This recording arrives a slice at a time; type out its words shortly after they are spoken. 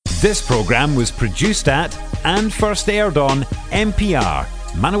This programme was produced at and first aired on MPR,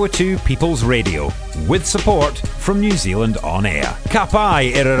 Manawatu People's Radio, with support from New Zealand On Air. Ka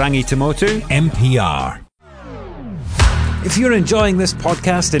pai Irarangi Tamotu, MPR. If you're enjoying this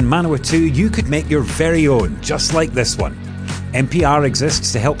podcast in Manawatu, you could make your very own, just like this one. MPR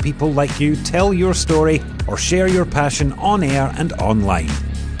exists to help people like you tell your story or share your passion on air and online.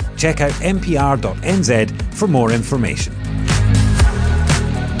 Check out mpr.nz for more information.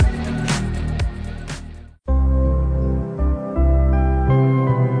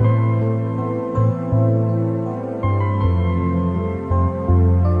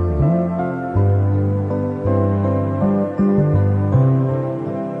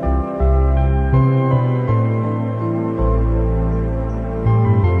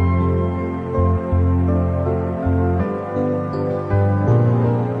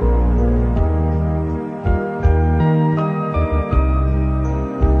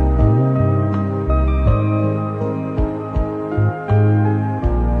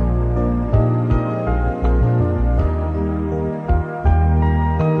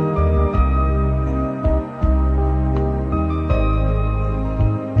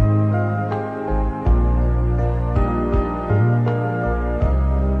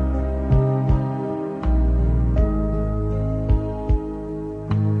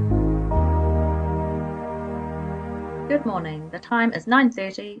 Good morning, the time is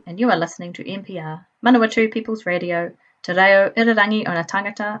 9:30 and you are listening to MPR, Manawatu People's Radio, Te Reo Irirangi o ngā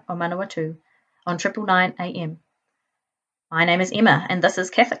Tangata o Manawatu, on 999 AM. My name is Emma and this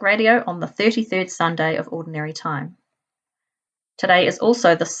is Catholic Radio on the 33rd Sunday of Ordinary Time. Today is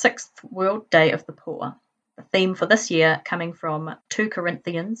also the 6th World Day of the Poor, the theme for this year coming from 2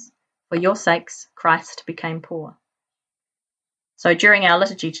 Corinthians, for your sakes Christ became poor. So during our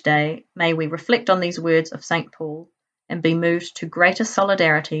liturgy today, may we reflect on these words of St. Paul and be moved to greater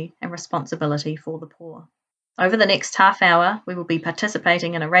solidarity and responsibility for the poor. Over the next half hour, we will be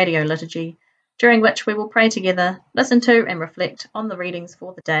participating in a radio liturgy, during which we will pray together, listen to and reflect on the readings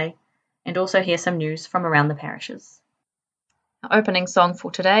for the day, and also hear some news from around the parishes. Our opening song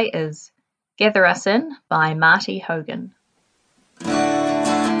for today is Gather Us In by Marty Hogan.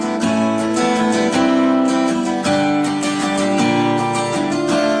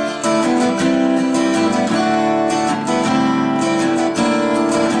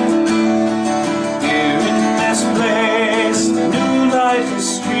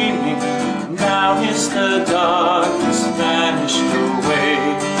 The darkness vanished away.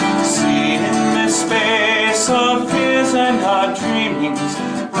 See in this space of fears and our dreamings,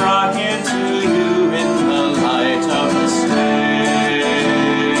 brought here to you in the light of this day.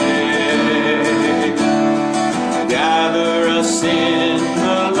 Gather us in,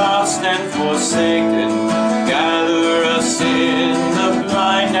 the lost and forsaken. Gather us in, the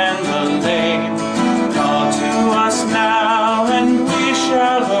blind and the lame. Call to us now and we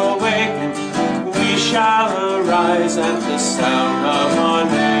shall awaken. Shall arise at the sound of our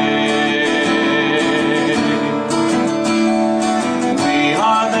name. We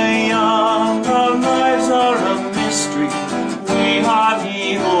are the young, our lives are a mystery. We are the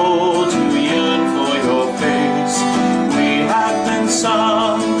old who yearn for your face. We have been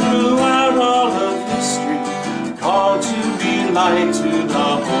sung throughout all of history, called to be light to the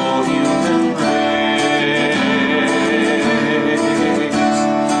whole human race.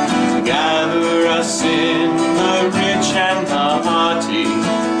 Gather us in, the rich and the haughty.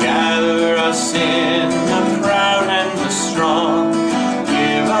 Gather us in, the proud and the strong.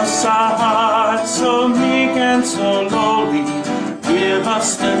 Give us our hearts so meek and so lowly. Give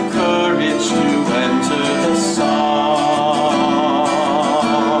us the courage to enter the song.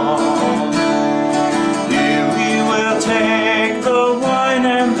 Here we will take the wine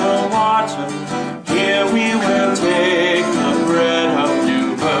and the water. Here we will take the bread of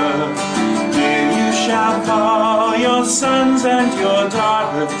new birth. Shall call your sons and your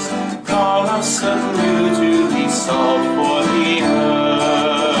daughters, call us anew to be salt for the earth.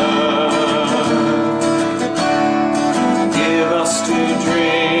 Give us to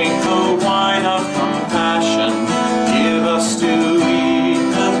drink the wine of compassion, give us to eat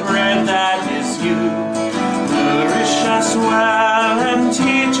the bread that is you. Nourish us well and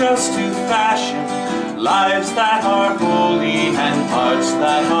teach us to fashion lives that are holy and hearts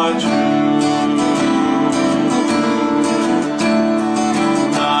that are true.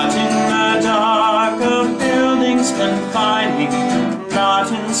 Dark of buildings confining,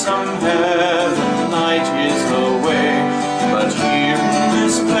 not in some heaven light is the way, but here in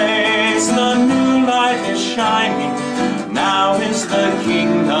this place the new light is shining. Now is the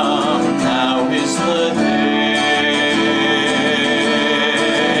kingdom, now is the day.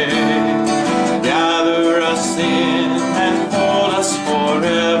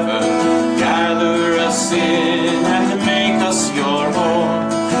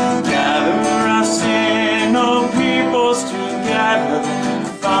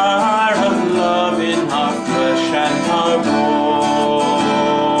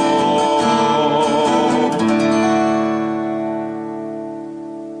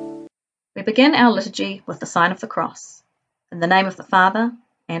 begin our liturgy with the sign of the cross. In the name of the Father,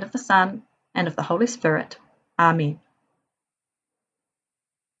 and of the Son, and of the Holy Spirit. Amen.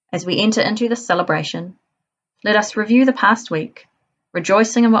 As we enter into this celebration, let us review the past week,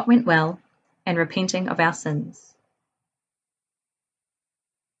 rejoicing in what went well and repenting of our sins.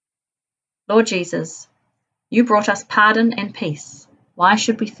 Lord Jesus, you brought us pardon and peace. Why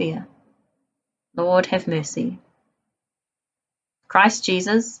should we fear? Lord, have mercy. Christ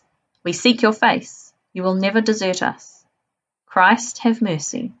Jesus, we seek your face. You will never desert us. Christ, have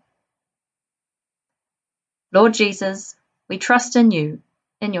mercy. Lord Jesus, we trust in you,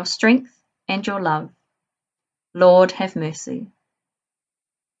 in your strength and your love. Lord, have mercy.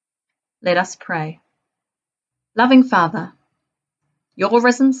 Let us pray. Loving Father, your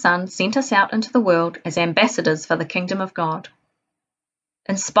risen Son sent us out into the world as ambassadors for the kingdom of God.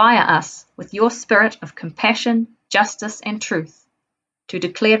 Inspire us with your spirit of compassion, justice, and truth to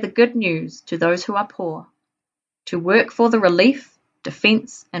declare the good news to those who are poor, to work for the relief,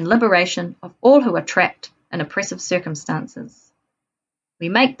 defense, and liberation of all who are trapped in oppressive circumstances. We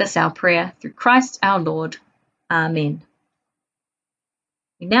make this our prayer through Christ our Lord. Amen.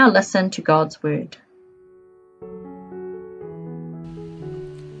 We now listen to God's word.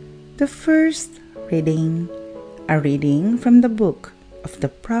 The first reading, a reading from the book of the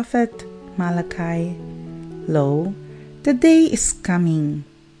prophet Malachi. Lo, the day is coming,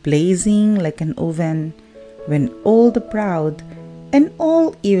 blazing like an oven, when all the proud and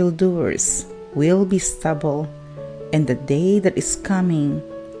all evildoers will be stubble, and the day that is coming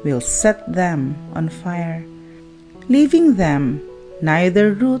will set them on fire, leaving them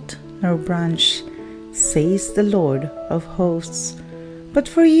neither root nor branch, says the Lord of hosts. But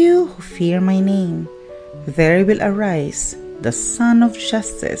for you who fear my name, there will arise the Sun of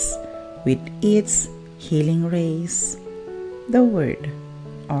Justice with its healing rays. The word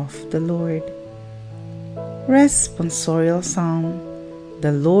of the Lord. Responsorial Psalm.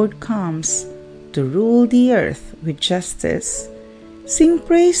 The Lord comes to rule the earth with justice. Sing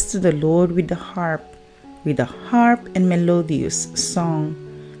praise to the Lord with the harp and melodious song,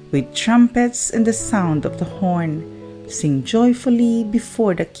 with trumpets and the sound of the horn. Sing joyfully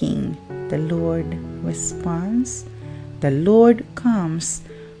before the King. The Lord responds. The Lord comes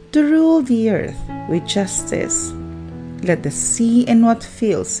to rule the earth with justice. Let the sea and what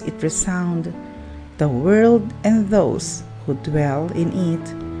fills it resound, the world and those who dwell in it.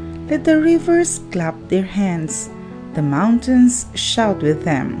 Let the rivers clap their hands, the mountains shout with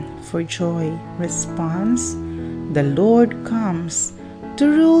them for joy. Response. The Lord comes to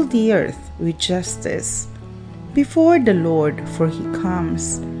rule the earth with justice. Before the Lord, for he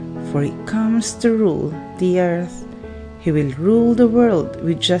comes to rule the earth. He will rule the world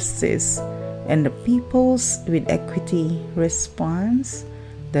with justice, and the peoples with equity. Response.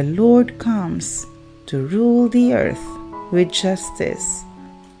 The Lord comes to rule the earth with justice.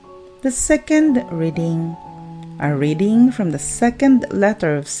 The second reading, a reading from the second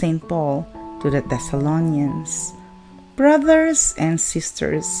letter of St. Paul to the Thessalonians. Brothers and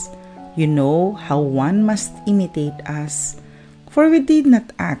sisters, you know how one must imitate us, for we did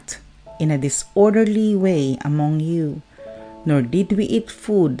not act in a disorderly way among you, nor did we eat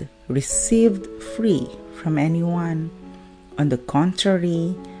food received free from anyone. On the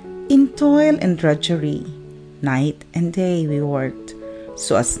contrary, in toil and drudgery, night and day we worked,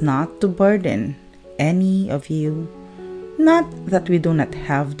 so as not to burden any of you. Not that we do not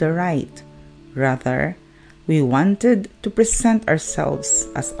have the right, rather, we wanted to present ourselves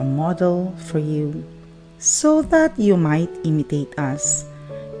as a model for you, so that you might imitate us.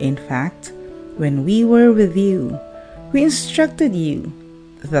 In fact, when we were with you, we instructed you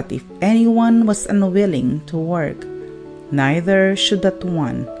that if anyone was unwilling to work, neither should that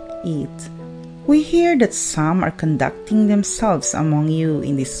one eat. We hear that some are conducting themselves among you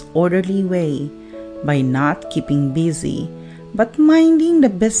in this orderly way, by not keeping busy, but minding the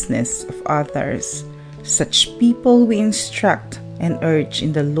business of others. Such people we instruct and urge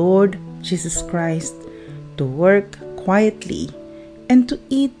in the Lord Jesus Christ to work quietly and to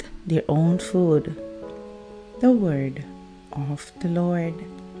eat their own food. The word of the Lord.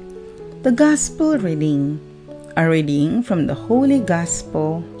 The Gospel reading, a reading from the Holy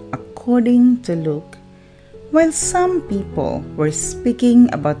Gospel according to Luke. While some people were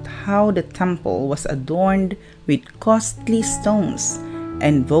speaking about how the temple was adorned with costly stones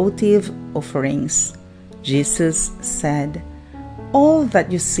and votive offerings, Jesus said, "All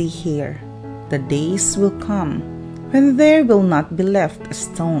that you see here, the days will come when there will not be left a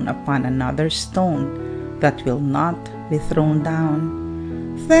stone upon another stone that will not be thrown down."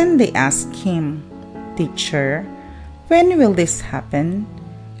 Then they asked him, "Teacher, when will this happen?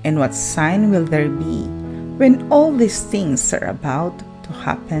 And what sign will there be when all these things are about to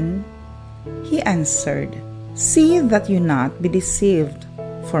happen? He answered, See that you not be deceived,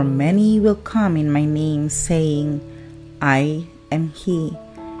 for many will come in my name, saying, I am he,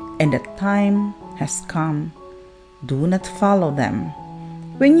 and the time has come. Do not follow them.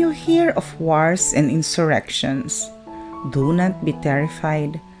 When you hear of wars and insurrections, do not be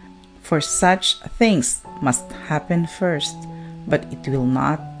terrified, for such things must happen first, but it will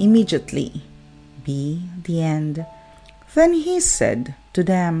not immediately be the end. Then he said to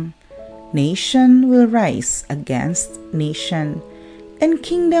them, Nation will rise against nation, and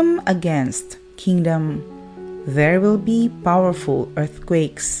kingdom against kingdom. There will be powerful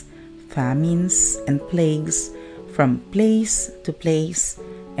earthquakes, famines, and plagues from place to place,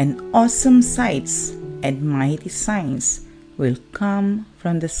 and awesome sights and mighty signs will come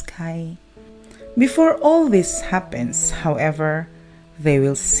from the sky. Before all this happens, however, they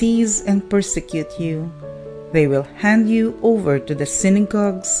will seize and persecute you. They will hand you over to the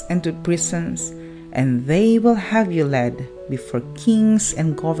synagogues and to prisons, and they will have you led before kings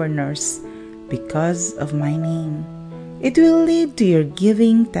and governors because of my name. It will lead to your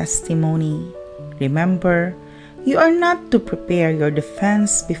giving testimony. Remember, you are not to prepare your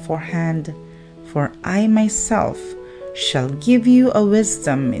defense beforehand, for I myself shall give you a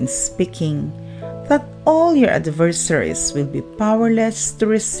wisdom in speaking, that all your adversaries will be powerless to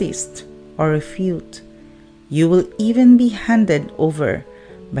resist or refute. You will even be handed over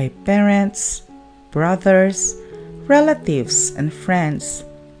by parents, brothers, relatives, and friends,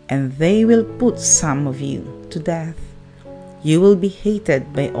 and they will put some of you to death. You will be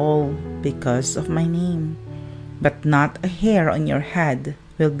hated by all because of my name, but not a hair on your head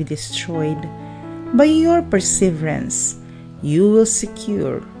will be destroyed. By your perseverance, you will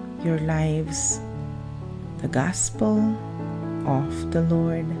secure your lives. The Gospel of the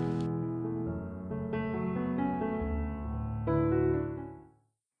Lord.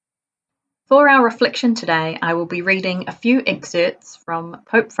 For our reflection today, I will be reading a few excerpts from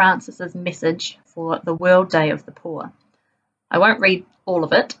Pope Francis's message for the World Day of the Poor. I won't read all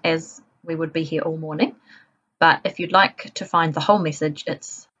of it, as we would be here all morning, but if you'd like to find the whole message,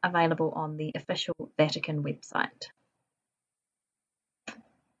 it's available on the official Vatican website.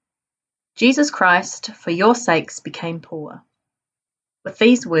 Jesus Christ, for your sakes, became poor. With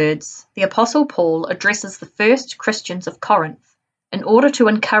these words, the Apostle Paul addresses the first Christians of Corinth in order to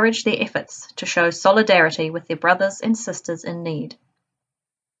encourage their efforts to show solidarity with their brothers and sisters in need.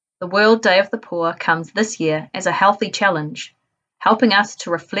 The World Day of the Poor comes this year as a healthy challenge, helping us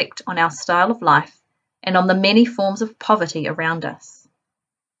to reflect on our style of life and on the many forms of poverty around us.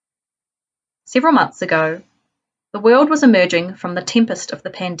 Several months ago, the world was emerging from the tempest of the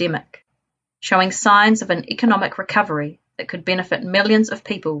pandemic, showing signs of an economic recovery that could benefit millions of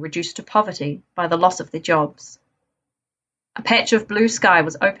people reduced to poverty by the loss of their jobs. A patch of blue sky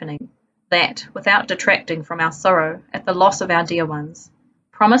was opening that, without detracting from our sorrow at the loss of our dear ones,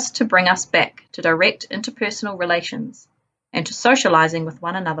 promised to bring us back to direct interpersonal relations and to socializing with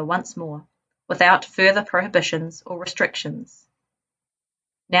one another once more, without further prohibitions or restrictions.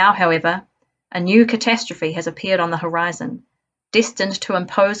 Now, however, a new catastrophe has appeared on the horizon, destined to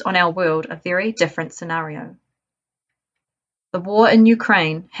impose on our world a very different scenario. The war in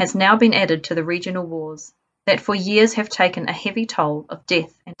Ukraine has now been added to the regional wars that for years have taken a heavy toll of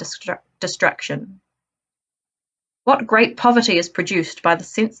death and destruction. What great poverty is produced by the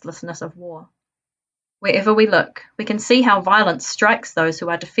senselessness of war. Wherever we look, we can see how violence strikes those who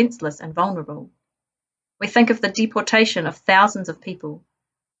are defenseless and vulnerable. We think of the deportation of thousands of people,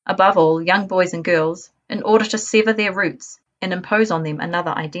 above all young boys and girls, in order to sever their roots and impose on them another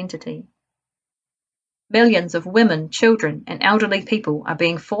identity. Millions of women, children, and elderly people are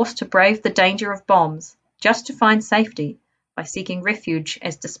being forced to brave the danger of bombs just to find safety by seeking refuge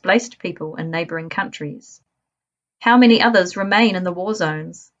as displaced people in neighbouring countries. How many others remain in the war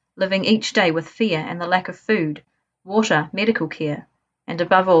zones, living each day with fear and the lack of food, water, medical care, and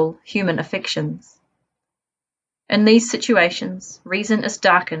above all, human affections. In these situations, reason is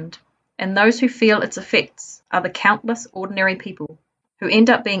darkened, and those who feel its effects are the countless ordinary people who end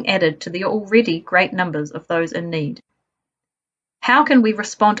up being added to the already great numbers of those in need. How can we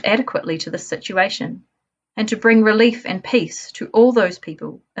respond adequately to this situation, and to bring relief and peace to all those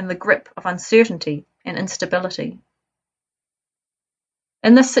people in the grip of uncertainty and instability?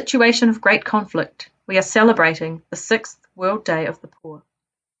 In this situation of great conflict, we are celebrating the 6th World Day of the Poor.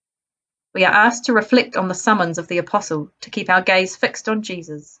 We are asked to reflect on the summons of the Apostle to keep our gaze fixed on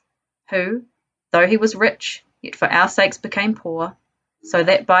Jesus, who, though he was rich, yet for our sakes became poor, so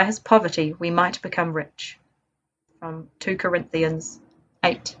that by his poverty we might become rich. From 2 Corinthians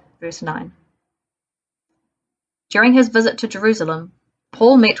 8, verse 9. During his visit to Jerusalem,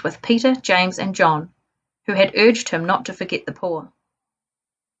 Paul met with Peter, James, and John, who had urged him not to forget the poor.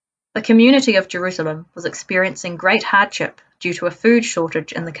 The community of Jerusalem was experiencing great hardship due to a food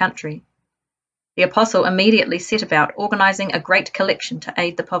shortage in the country. The apostle immediately set about organizing a great collection to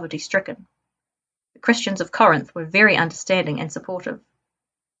aid the poverty-stricken. The Christians of Corinth were very understanding and supportive.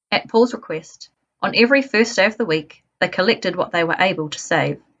 At Paul's request, on every first day of the week, they collected what they were able to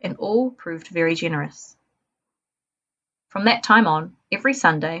save, and all proved very generous. From that time on, every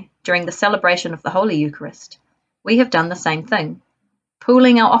Sunday, during the celebration of the Holy Eucharist, we have done the same thing,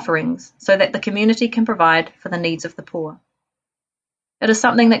 pooling our offerings so that the community can provide for the needs of the poor. It is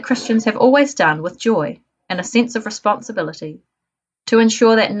something that Christians have always done with joy and a sense of responsibility to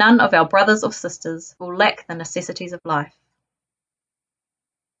ensure that none of our brothers or sisters will lack the necessities of life.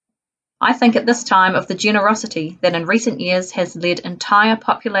 I think at this time of the generosity that in recent years has led entire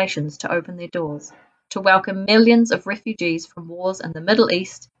populations to open their doors, to welcome millions of refugees from wars in the Middle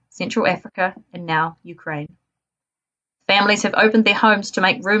East, Central Africa, and now Ukraine. Families have opened their homes to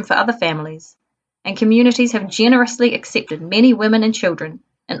make room for other families, and communities have generously accepted many women and children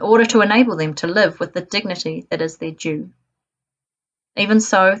in order to enable them to live with the dignity that is their due. Even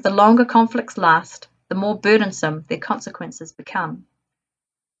so, the longer conflicts last, the more burdensome their consequences become.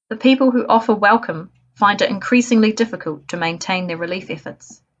 The people who offer welcome find it increasingly difficult to maintain their relief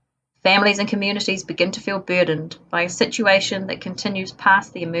efforts. Families and communities begin to feel burdened by a situation that continues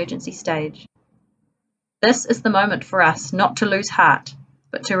past the emergency stage. This is the moment for us not to lose heart,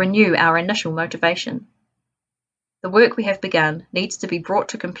 but to renew our initial motivation. The work we have begun needs to be brought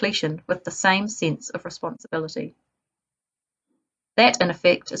to completion with the same sense of responsibility. That, in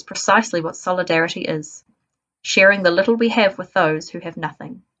effect, is precisely what solidarity is, sharing the little we have with those who have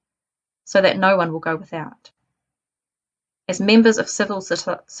nothing, so that no one will go without. As members of civil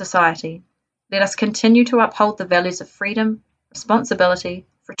society, let us continue to uphold the values of freedom, responsibility,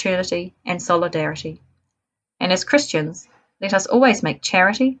 fraternity, and solidarity. And as Christians, let us always make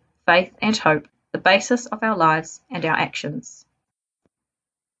charity, faith, and hope the basis of our lives and our actions.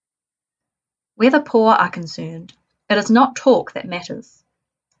 Where the poor are concerned, it is not talk that matters.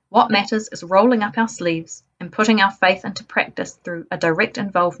 What matters is rolling up our sleeves and putting our faith into practice through a direct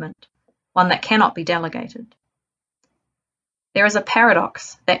involvement, one that cannot be delegated. There is a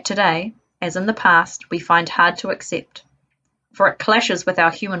paradox that today, as in the past, we find hard to accept, for it clashes with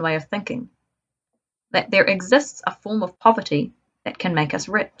our human way of thinking, that there exists a form of poverty that can make us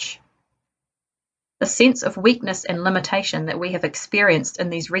rich. The sense of weakness and limitation that we have experienced in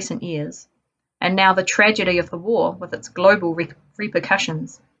these recent years, and now the tragedy of the war with its global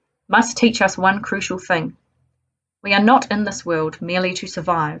repercussions, must teach us one crucial thing. We are not in this world merely to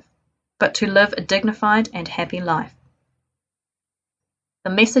survive, but to live a dignified and happy life. The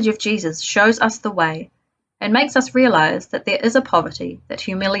message of Jesus shows us the way and makes us realize that there is a poverty that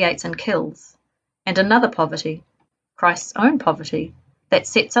humiliates and kills, and another poverty, Christ's own poverty, that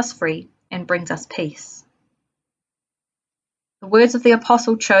sets us free and brings us peace. The words of the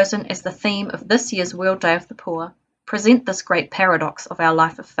apostle chosen as the theme of this year's World Day of the Poor present this great paradox of our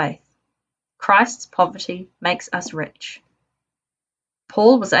life of faith. Christ's poverty makes us rich.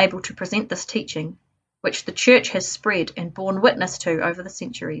 Paul was able to present this teaching, which the Church has spread and borne witness to over the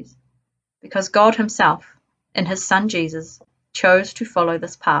centuries, because God himself, in his Son Jesus, chose to follow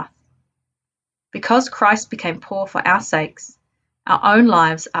this path. Because Christ became poor for our sakes, our own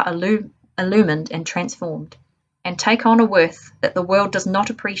lives are illumined and transformed, and take on a worth that the world does not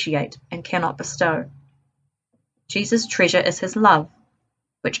appreciate and cannot bestow. Jesus' treasure is his love,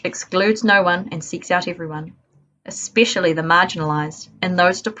 which excludes no one and seeks out everyone, especially the marginalized and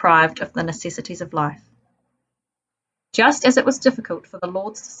those deprived of the necessities of life. Just as it was difficult for the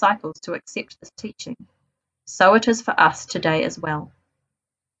Lord's disciples to accept this teaching, so it is for us today as well.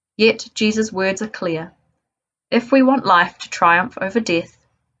 Yet Jesus' words are clear. If we want life to triumph over death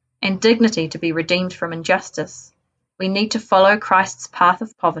and dignity to be redeemed from injustice, we need to follow Christ's path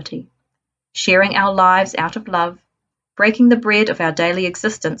of poverty, sharing our lives out of love, breaking the bread of our daily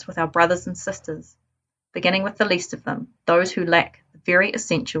existence with our brothers and sisters, beginning with the least of them, those who lack the very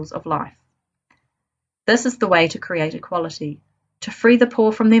essentials of life. This is the way to create equality, to free the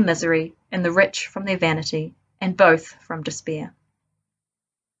poor from their misery and the rich from their vanity, and both from despair.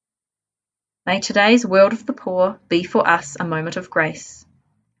 May today's World of the Poor be for us a moment of grace.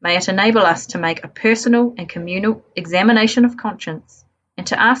 May it enable us to make a personal and communal examination of conscience and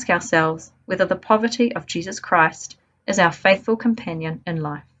to ask ourselves whether the poverty of Jesus Christ is our faithful companion in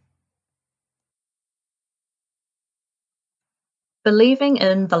life. Believing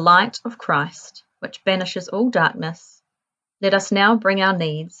in the light of Christ, which banishes all darkness, Let us now bring our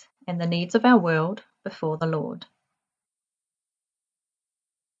needs and the needs of our world before the Lord.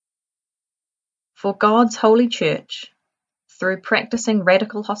 For God's holy church, through practicing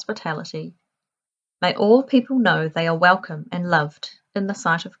radical hospitality, may all people know they are welcome and loved in the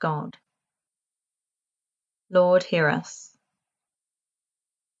sight of God. Lord, hear us.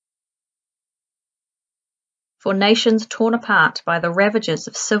 For nations torn apart by the ravages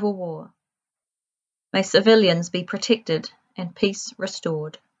of civil war, may civilians be protected and peace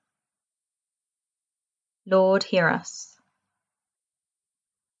restored. Lord, hear us.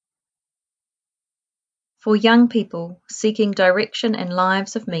 For young people seeking direction and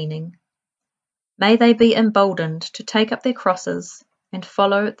lives of meaning, may they be emboldened to take up their crosses and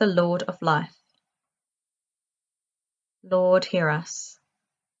follow the Lord of life. Lord, hear us.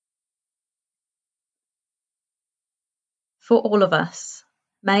 For all of us,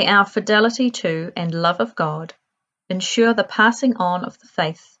 may our fidelity to and love of God ensure the passing on of the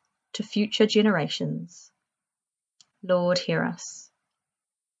faith to future generations. Lord, hear us.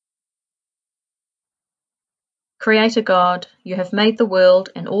 Creator God, you have made the world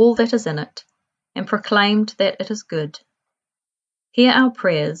and all that is in it, and proclaimed that it is good. Hear our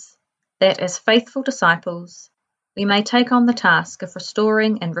prayers, that as faithful disciples, we may take on the task of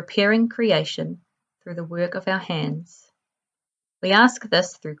restoring and repairing creation through the work of our hands. We ask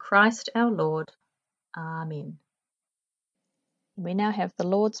this through Christ our Lord. Amen. We now have the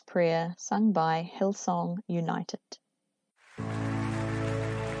Lord's Prayer sung by Hillsong United.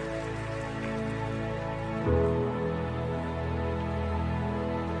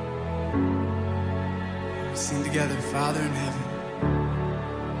 Sing together, Father in heaven.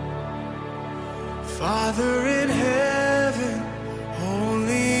 Father in heaven,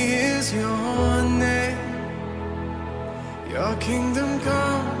 holy is your name. Your kingdom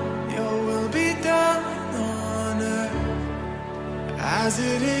come, your will be done on earth as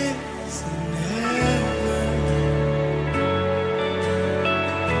it is in heaven.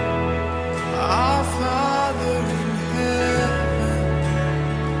 Our Father in heaven,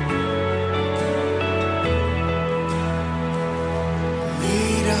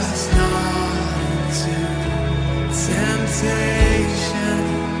 lead us not into temptation,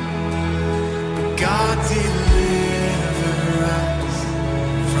 but God deliver us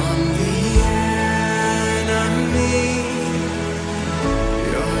from the enemy.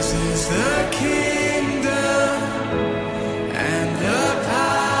 Yours is the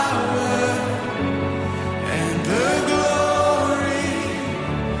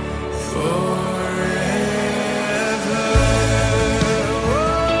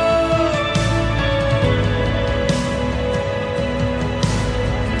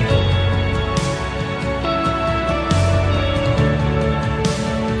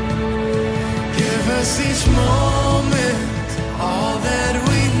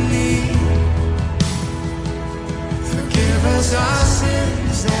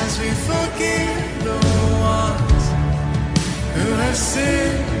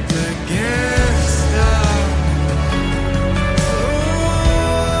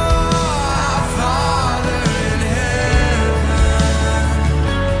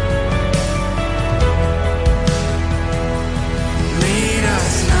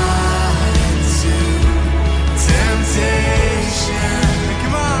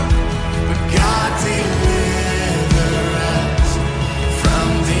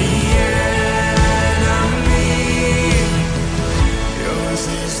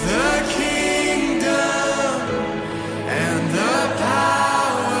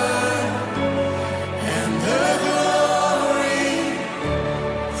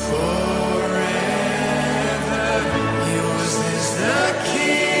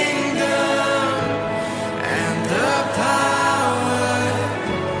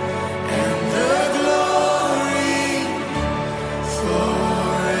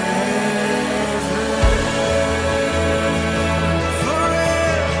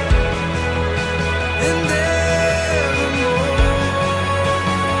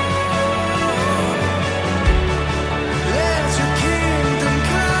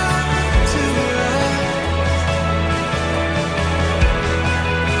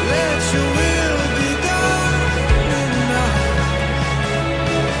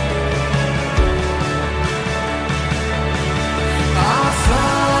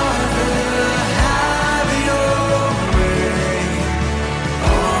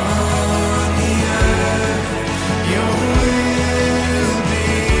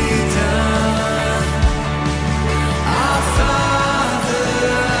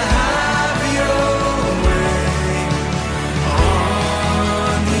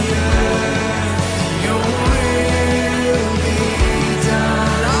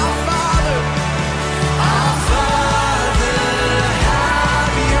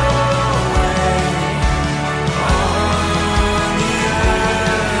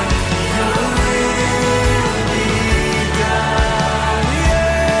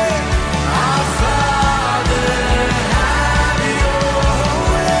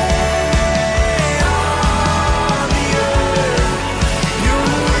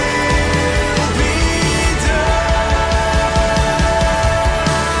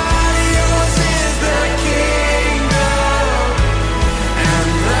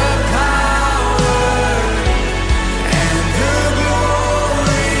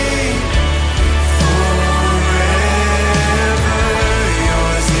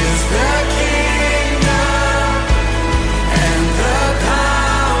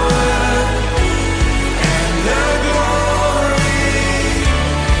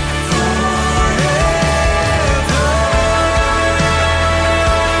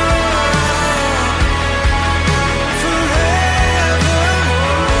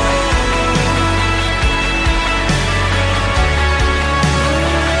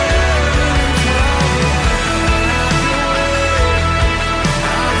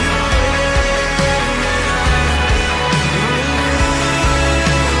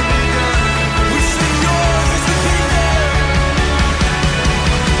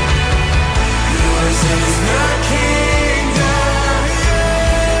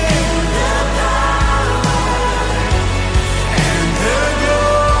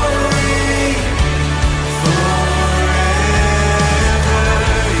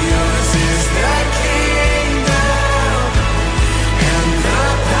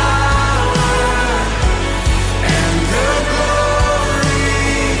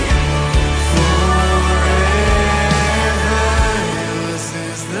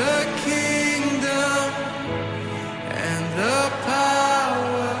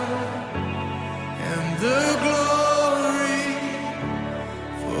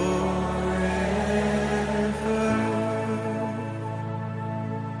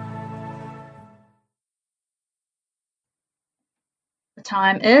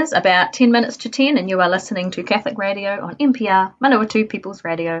time is about 10 minutes to 10 and you are listening to Catholic Radio on MPR, Manawatu People's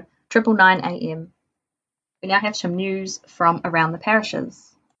Radio, 999 AM. We now have some news from around the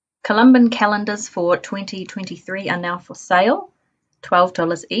parishes. Columban calendars for 2023 are now for sale,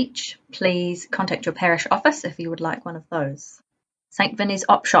 $12 each. Please contact your parish office if you would like one of those. St. Vinny's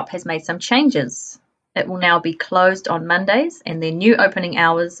Op Shop has made some changes. It will now be closed on Mondays and their new opening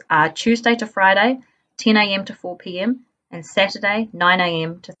hours are Tuesday to Friday, 10 AM to 4 PM, and Saturday, 9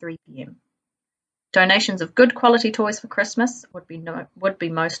 AM to 3 PM. Donations of good quality toys for Christmas would be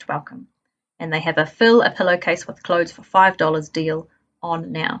most welcome, and they have a fill a pillowcase with clothes for $5 deal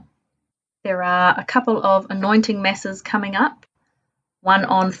on now. There are a couple of anointing masses coming up. One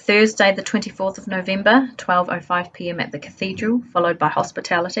on Thursday, the 24th of November, 12:05 PM at the Cathedral, followed by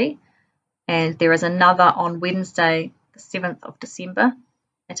hospitality. And there is another on Wednesday, the 7th of December,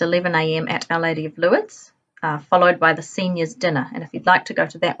 at 11 AM at Our Lady of Lourdes, followed by the seniors dinner. And if you'd like to go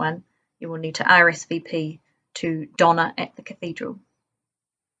to that one, you will need to RSVP to Donna at the Cathedral.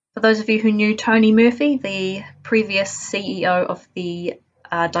 For those of you who knew Tony Murphy, the previous CEO of the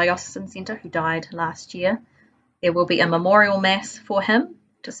Diocesan Centre who died last year, there will be a memorial mass for him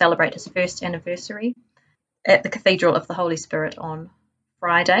to celebrate his first anniversary at the Cathedral of the Holy Spirit on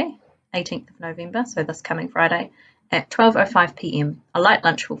Friday, 18th of November, so this coming Friday, at 12:05 PM. A light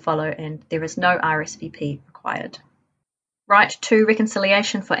lunch will follow and there is no RSVP required. Rite to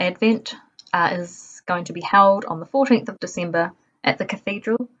Reconciliation for Advent is going to be held on the 14th of December at the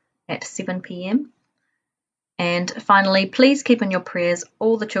Cathedral at 7 PM. And finally, please keep in your prayers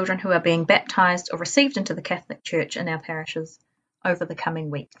all the children who are being baptised or received into the Catholic Church in our parishes over the coming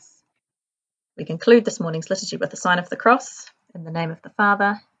weeks. We conclude this morning's liturgy with the sign of the cross, in the name of the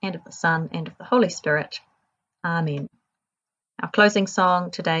Father, and of the Son, and of the Holy Spirit. Amen. Our closing song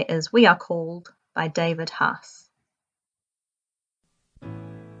today is We Are Called by David Haas.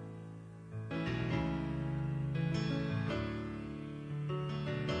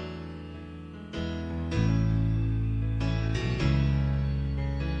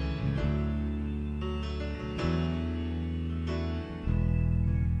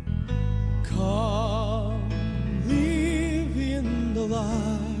 Come, live in the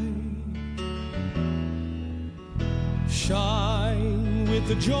light, shine with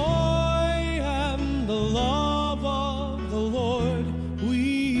the joy and the love of the Lord.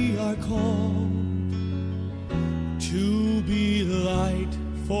 We are called to be light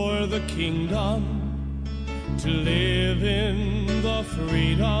for the kingdom, to live in the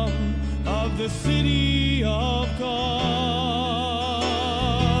freedom of the city of God.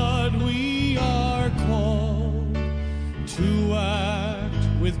 We are called to act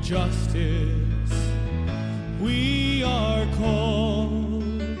with justice. We are called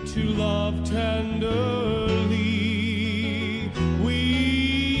to love tenderly.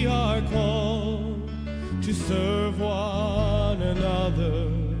 We are called to serve one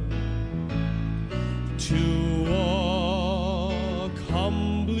another, to walk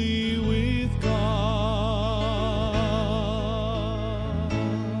humbly with God.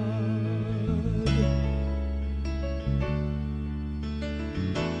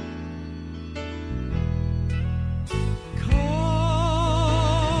 Come,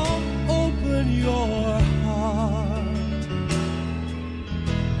 open your heart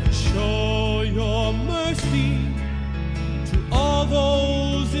and show your mercy to all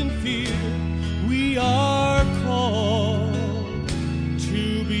those in fear. We are called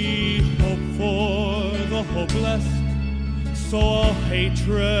to be hope for the hopeless, so all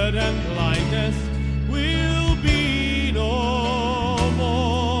hatred and blindness will be no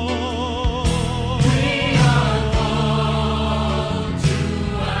more. We are called to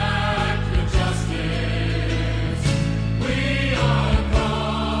act with justice. We are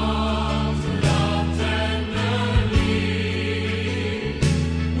called to love tenderly.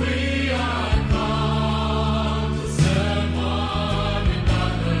 We are called to serve one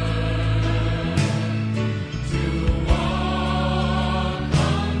another, to walk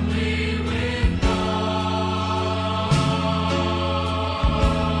humbly with God.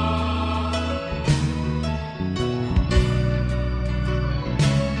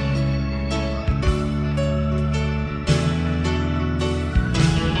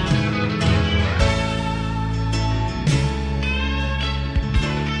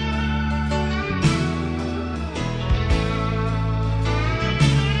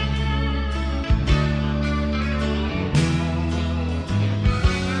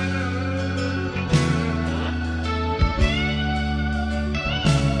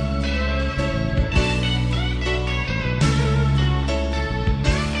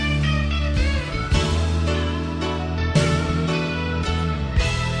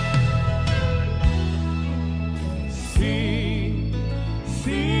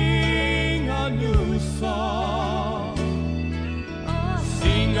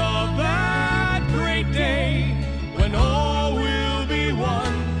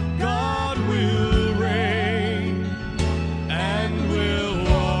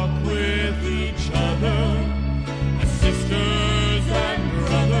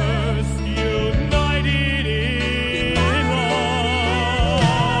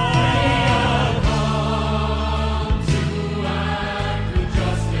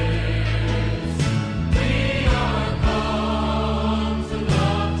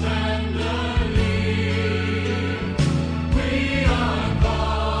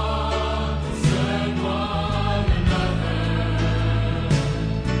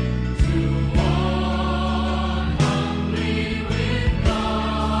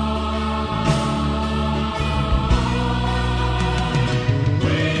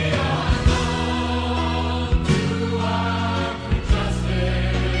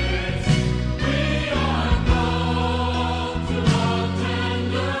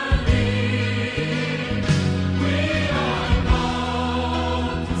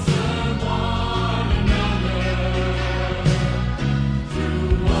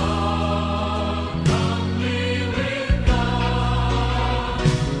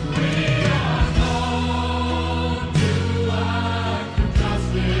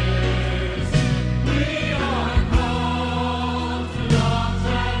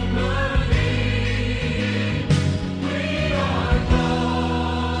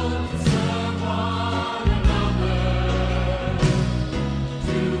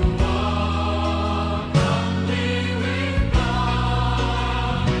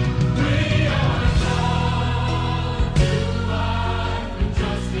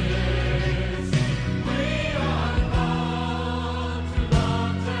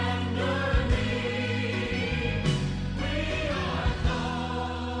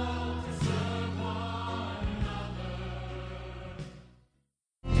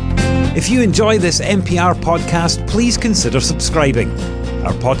 If you enjoy this NPR podcast, please consider subscribing.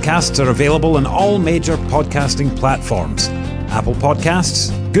 Our podcasts are available on all major podcasting platforms: Apple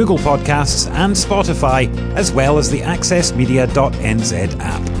Podcasts, Google Podcasts and Spotify, as well as the accessmedia.nz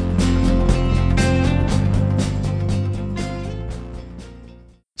app.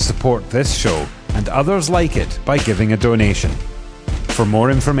 Support this show and others like it by giving a donation. For more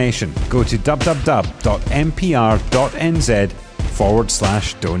information, go to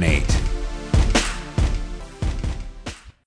www.mpr.nz/donate.